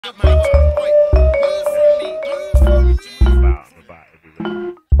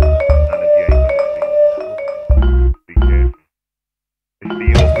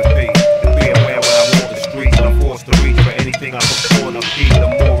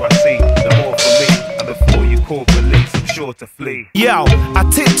To flee. Yo, I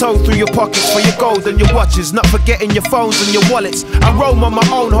tiptoe through your pockets for your gold and your watches, not forgetting your phones and your wallets. I roam on my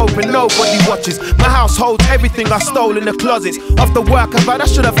own hoping nobody watches. My house holds everything I stole in the closets. After work I've had, I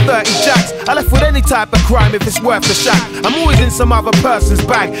should have 30 jacks. I left with any type of crime if it's worth a shot. I'm always in some other person's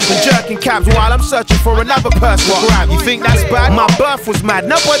bag and jerking cabs while I'm searching for another person to grab. You think that's bad? My birth was mad.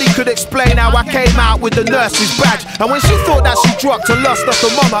 Nobody could explain how I came out with the nurse's badge. And when she thought that she dropped her lost off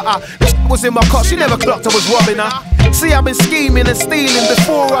the mama, this was in my cot, she never clocked I was robbing her. See, I've been scheming and stealing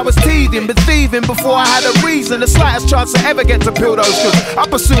before I was teething, been thieving before I had a reason, the slightest chance to ever get to peel those goods. I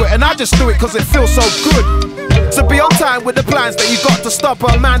pursue it and I just do it cause it feels so good. So be on time with the plans that you got to stop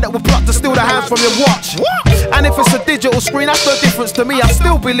a man that will plot to steal the hands from your watch. And if it's a digital screen, that's no difference to me. I'll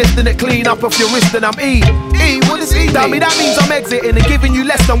still be lifting it clean up off your wrist and I'm E. What does E mean? That means I'm exiting and giving you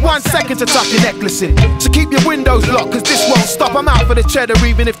less than 1 second to tuck your necklace in. So keep your windows locked cause this won't stop. I'm out for the cheddar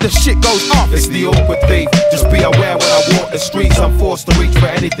even if the shit goes off. It's the awkward thief. Just be aware when I walk the streets, I'm forced to reach for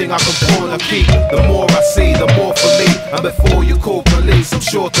anything I can pull or keep. The more I see, the more for me. And before you call police, I'm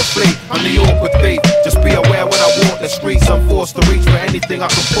sure to flee. I'm the awkward thief. Just be aware when I walk the streets, I'm forced to reach for anything I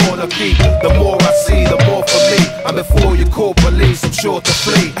can pull or keep. The more I see, the more for me. And before you call police, I'm sure to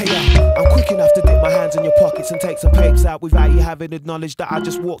flee. I'm quick enough to dip my hands in your pockets and take some papes out without you having acknowledged that I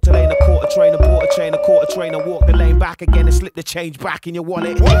just walked a lane, a quarter train, and bought a chain, a quarter train, and walked the lane back again and slipped the change back in your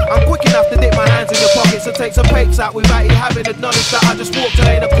wallet. I'm quick enough to dip my hands in your pockets and take some papes out without you having acknowledged that I just walked a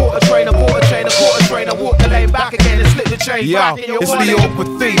lane, a quarter train, a quarter chain, a quarter train, and walked the lane back again and slipped the change back in your wallet. It's the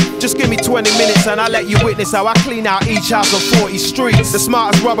awkward thief. Just give me 20 minutes and I'll let you witness how I clean out each house on 40 streets. The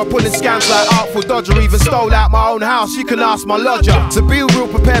smartest rubber pulling scams like Artful Dodger, even stole out my own house. You can ask my lodger. To be real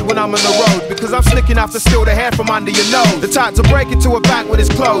prepared when I'm on the road, because I'm slick enough to steal the hair from under your nose. The type to break into a bank when it's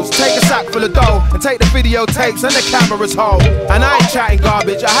closed, take a sack full of dough and take the videotapes and the cameras home. And I ain't chatting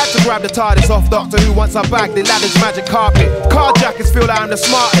garbage, I had to grab the TARDIS off Doctor Who once I bagged Aladdin's magic carpet. Carjackers feel like I'm the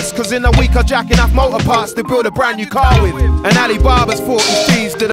smartest, cause in a week I jack enough motor parts to build a brand new car with. And Alibaba's 40 thieves did